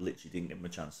Ja literally didn't give him a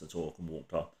chance to talk and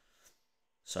walked off.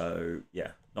 So,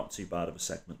 yeah, not too bad of a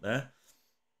segment there.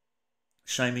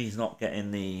 Shame he's not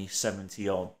getting the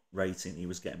 70-odd rating he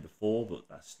was getting before, but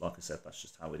that's, like I said, that's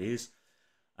just how it is.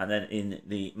 And then in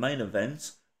the main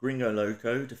event, Gringo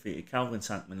Loco defeated Calvin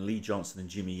Tankman, Lee Johnson, and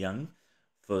Jimmy Young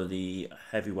for the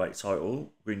heavyweight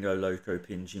title. Gringo Loco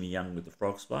pinned Jimmy Young with the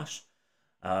frog splash.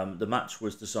 The match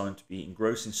was designed to be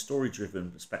engrossing,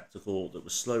 story-driven spectacle that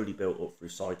was slowly built up through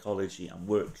psychology and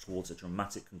worked towards a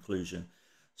dramatic conclusion.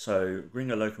 So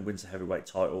Gringo Loco wins the heavyweight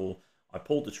title. I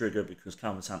pulled the trigger because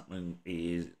Calvin Tankman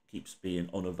keeps being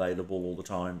unavailable all the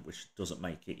time, which doesn't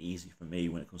make it easy for me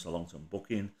when it comes to long-term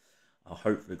booking. I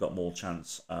hopefully got more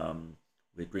chance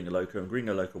with Gringo Loco, and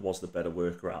Gringo Loco was the better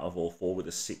worker out of all four with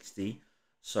a 60.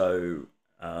 So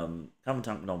Calvin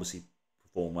Tankman obviously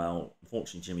performed well.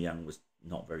 Unfortunately, Jimmy Young was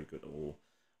not very good at all.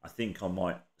 I think I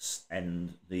might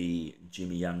end the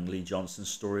Jimmy Young Lee Johnson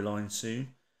storyline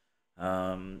soon.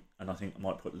 And I think I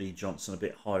might put Lee Johnson a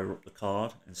bit higher up the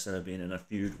card instead of being in a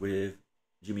feud with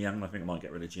Jimmy Young. I think I might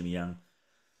get rid of Jimmy Young.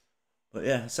 But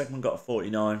yeah, the segment got a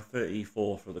 49,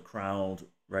 34 for the crowd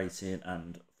rating,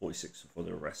 and 46 for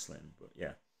the wrestling. But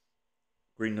yeah,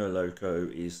 Gringo Loco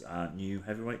is our new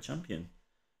heavyweight champion.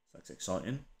 So that's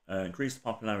exciting. Increased the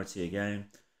popularity again,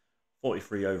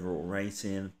 43 overall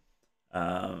rating.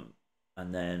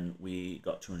 And then we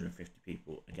got 250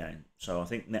 people again. So I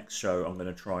think next show I'm going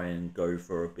to try and go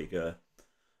for a bigger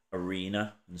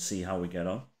arena and see how we get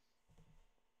on.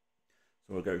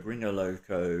 So we'll go Gringo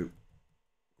Loco.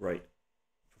 Great.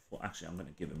 Actually, I'm going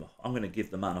to give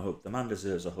the man a hug. The man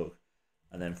deserves a hug.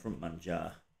 And then Frontman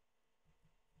Ja,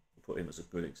 we'll put him as a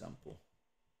good example.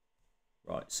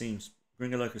 Right,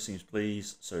 Gringo Loco seems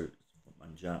pleased. So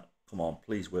Frontman Ja, come on,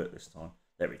 please work this time.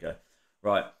 There we go.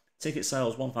 Right. Ticket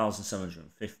sales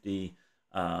 1,750.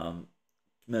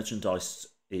 Merchandise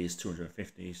is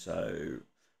 250. So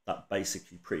that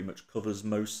basically pretty much covers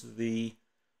most of the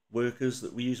workers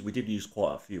that we use. We did use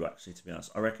quite a few, actually, to be honest.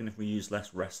 I reckon if we used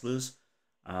less wrestlers,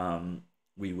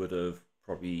 we would have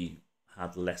probably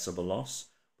had less of a loss.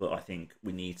 But I think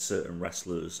we need certain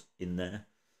wrestlers in there.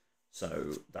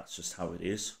 So that's just how it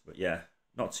is. But yeah,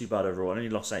 not too bad overall. I only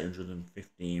lost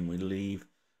 815. We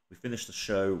finished the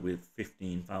show with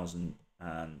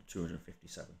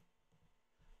 15,257.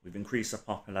 We've increased our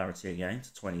popularity again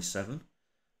to 27.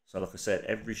 So like I said,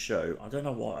 every show, I don't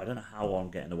know why, I don't know how I'm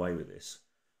getting away with this,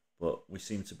 but we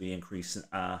seem to be increasing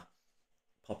our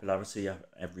popularity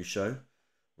every show.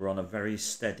 We're on a very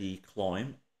steady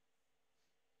climb.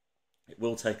 It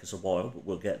will take us a while, but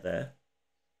we'll get there.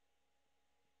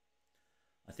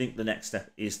 I think the next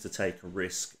step is to take a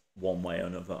risk one way or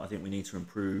another. I think we need to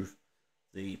improve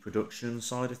the production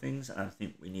side of things, and I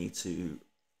think we need to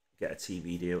get a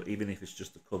TV deal, even if it's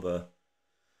just to cover.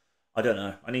 I don't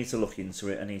know. I need to look into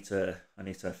it. I need to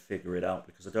figure it out,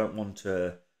 because I don't want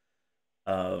to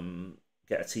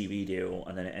get a TV deal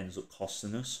and then it ends up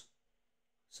costing us.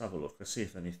 Let's have a look. Let's see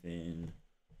if anything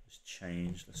has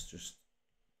changed. Let's just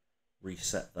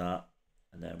reset that,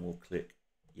 and then we'll click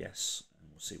yes, and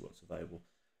we'll see what's available.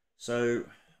 So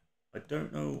I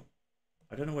don't know.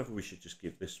 I don't know whether we should just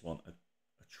give this one a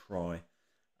try.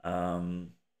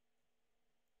 Um,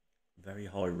 very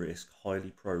high risk,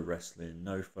 highly pro wrestling,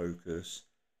 no focus.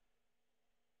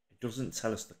 It doesn't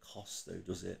tell us the cost though,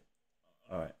 does it?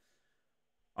 All right.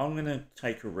 I'm gonna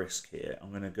take a risk here.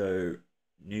 I'm gonna go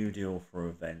new deal for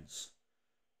events.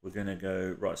 We're gonna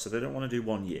go right. So they don't want to do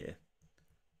 1 year,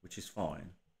 which is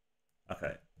fine.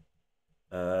 Okay.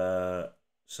 Uh,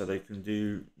 so they can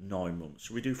do 9 months.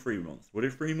 Should we do 3 months? We'll do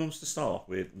 3 months to start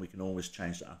with, and we can always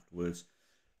change that afterwards.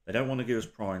 They don't want to give us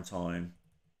prime time.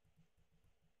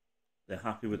 They're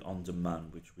happy with on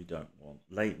demand, which we don't want.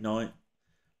 Late night.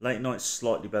 Late night's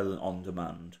slightly better than on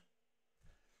demand.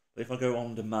 But if I go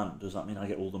on demand, does that mean I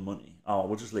get all the money? Oh,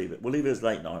 we'll just leave it. We'll leave it as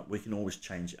late night. We can always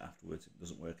change it afterwards if it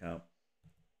doesn't work out.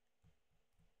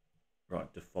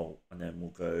 Right, default. And then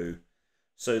we'll go.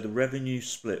 So the revenue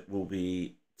split will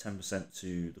be 10%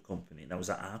 to the company. Now, was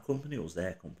that our company or was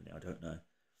their company? I don't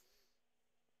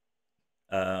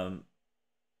know.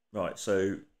 Right,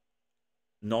 so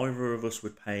neither of us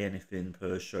would pay anything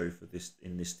per show for this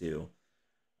in this deal,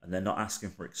 and they're not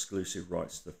asking for exclusive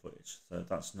rights to the footage, so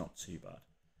that's not too bad.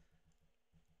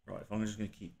 Right, if I'm just going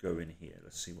to keep going here,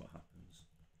 let's see what happens.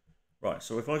 Right,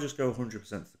 so if I just go 100%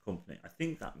 to the company, I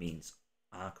think that means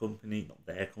our company, not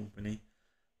their company.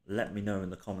 Let me know in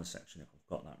the comment section if I've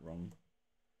got that wrong.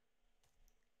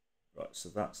 Right, so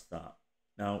that's that.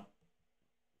 Now,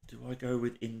 do I go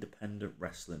with independent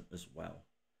wrestling as well?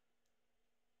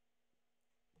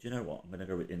 Do you know what? I'm going to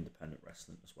go with independent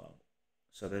wrestling as well.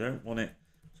 So they don't want it.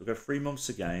 So we'll go 3 months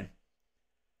again.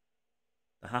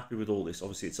 They're happy with all this.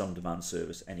 Obviously, it's on-demand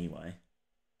service anyway.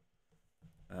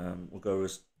 We'll go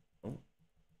as... Oh,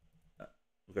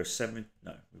 we'll go 7...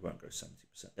 No, we won't go 70%.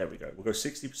 There we go. We'll go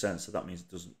 60%, so that means it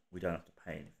doesn't. We don't have to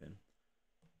pay anything.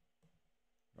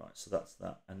 Right, so that's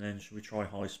that. And then should we try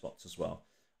high spots as well?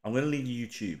 I'm going to leave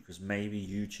YouTube because maybe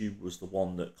YouTube was the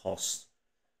one that cost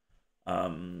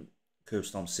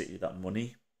Curbstorm City that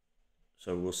money.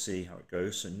 So we'll see how it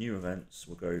goes. So new events,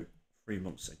 we'll go 3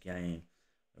 months again.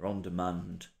 They're on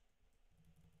demand.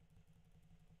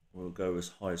 We'll go as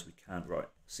high as we can. Right,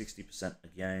 60%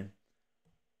 again.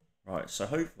 Right, so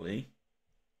hopefully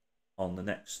on the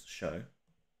next show,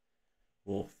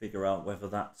 we'll figure out whether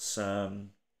that's going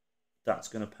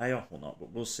to pay off or not.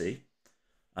 But we'll see.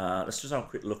 Let's just have a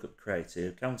quick look at the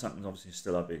creative. Calvin Tankman's obviously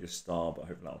still our biggest star, but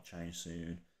hopefully that'll change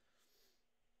soon.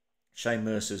 Shane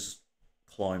Mercer's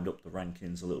climbed up the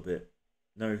rankings a little bit.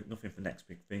 No, nothing for next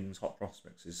big things. Hot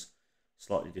Prospects is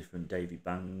slightly different. Davey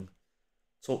Bang,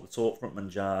 Talk the Talk, Frontman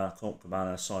Jar, Colt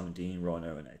Cabana, Simon Dean,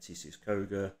 Rhino, and Etisius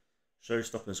Koga.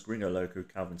 Showstoppers, Gringo Loco,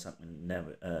 Calvin Tankman,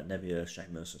 Nevia,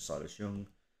 Shane Mercer, Silas Young.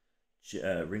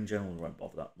 Ring General, won't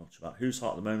bother that much about. Who's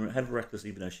hot at the moment? Heather Reckless,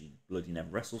 even though she bloody never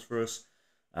wrestles for us.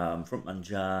 Frontman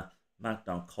Jar,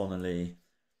 Magdal Connolly.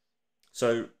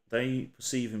 So they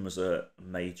perceive him as a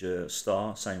major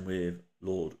star. Same with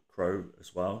Lord Crow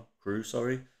as well. Crew,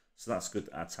 sorry. So that's good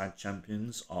that our tag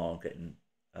champions are getting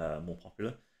more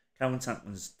popular. Calvin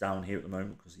Tankman's down here at the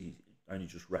moment because he only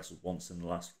just wrestled once in the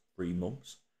last 3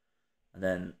 months. And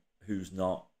then who's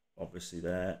not, obviously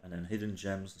there. And then Hidden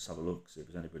Gems, let's have a look, see if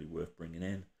there's anybody worth bringing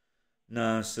in.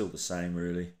 No, still the same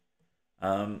really.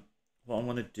 What I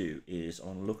want to do is I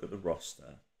want to look at the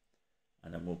roster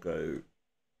and then we'll go...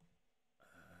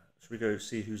 should we go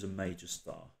see who's a major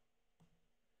star?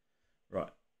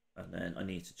 Right, and then I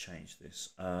need to change this.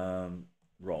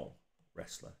 Role,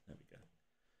 wrestler, there we go.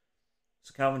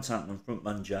 So Calvin Tankman,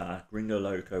 Frontman Jar, Gringo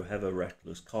Loco, Heather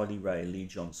Reckless, Kylie Ray, Lee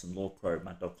Johnson, Lord Crow,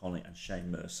 Mad Dog Conley, and Shane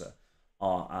Mercer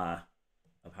are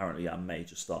apparently our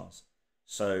major stars.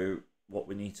 So what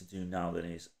we need to do now then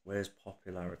is, where's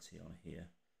popularity on here?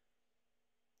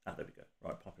 Ah, there we go.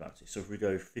 Right, popularity. So if we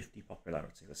go 50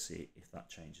 popularity, let's see if that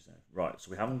changes anything. Right, so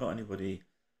we haven't got anybody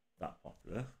that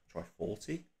popular. Try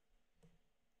 40.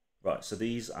 Right, so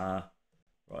these are...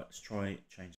 Right, let's try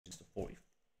change this to 40,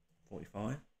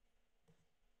 45.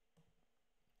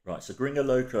 Right, so Gringo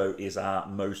Loco is our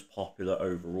most popular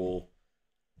overall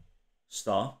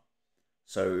star.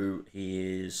 So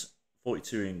he is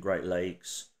 42 in Great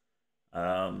Lakes.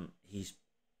 He's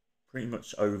pretty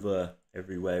much over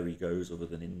everywhere he goes other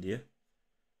than India.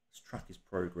 Let's track his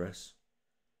progress.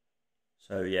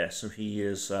 So yeah, so he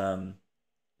is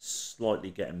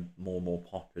slightly getting more and more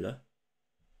popular.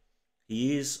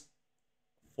 He is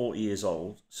 40 years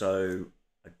old, so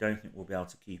I don't think we'll be able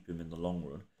to keep him in the long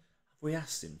run. Have we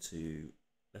asked him to...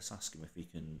 Let's ask him if he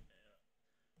can...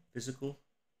 Physical?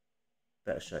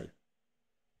 Better shape.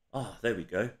 Ah, there we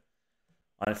go.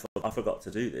 I forgot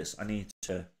to do this. I need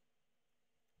to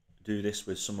do this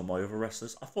with some of my other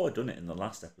wrestlers. I thought I'd done it in the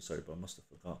last episode, but I must have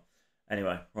forgot.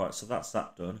 Anyway, right, so that's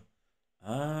that done.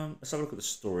 Let's have a look at the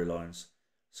storylines.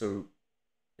 So,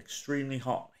 extremely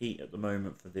hot heat at the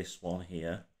moment for this one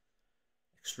here.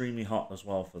 Extremely hot as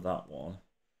well for that one.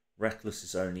 Reckless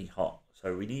is only hot.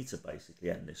 So we need to basically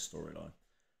end this storyline.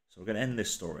 So we're going to end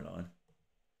this storyline.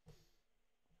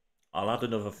 I'll add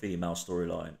another female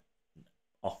storyline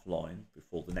offline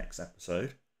before the next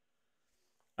episode.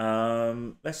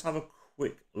 Let's have a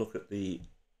quick look at the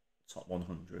top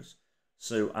 100s.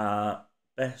 So our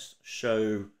best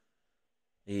show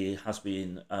has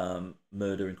been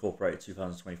Murder Incorporated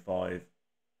 2025,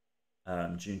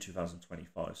 June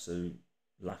 2025, so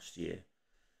last year.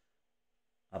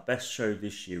 Our best show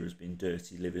this year has been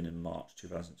Dirty Living in March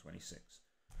 2026.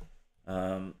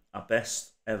 Our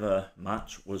best ever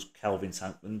match was Calvin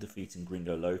Tankman defeating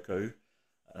Gringo Loco.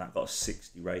 And that got a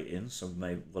 60 rating, so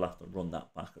maybe we'll have to run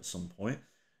that back at some point.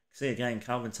 See, again,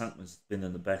 Calvin Tankman's been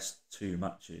in the best 2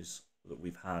 matches that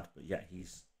we've had, but yet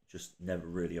he's just never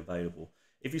really available.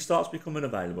 If he starts becoming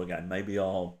available again, maybe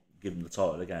I'll give him the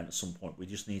title again at some point. We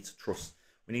just need to trust.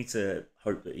 We need to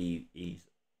hope that he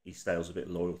stays a bit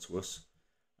loyal to us.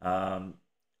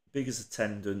 Biggest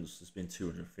attendance has been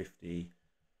 250.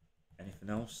 Anything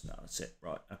else? No, that's it.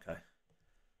 Right, okay.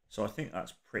 So I think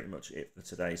that's pretty much it for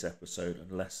today's episode,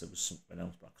 unless there was something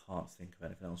else, but I can't think of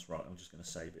anything else. Right, I'm just going to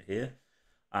save it here.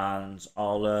 And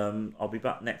I'll be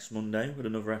back next Monday with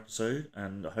another episode,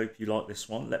 and I hope you like this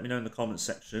one. Let me know in the comments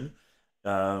section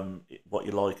what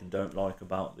you like and don't like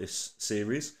about this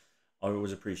series. I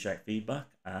always appreciate feedback,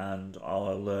 and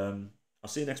I'll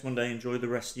see you next Monday. Enjoy the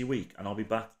rest of your week, and I'll be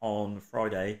back on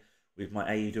Friday with my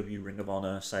AEW Ring of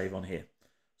Honor save on here.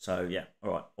 So yeah,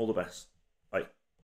 all right, all the best.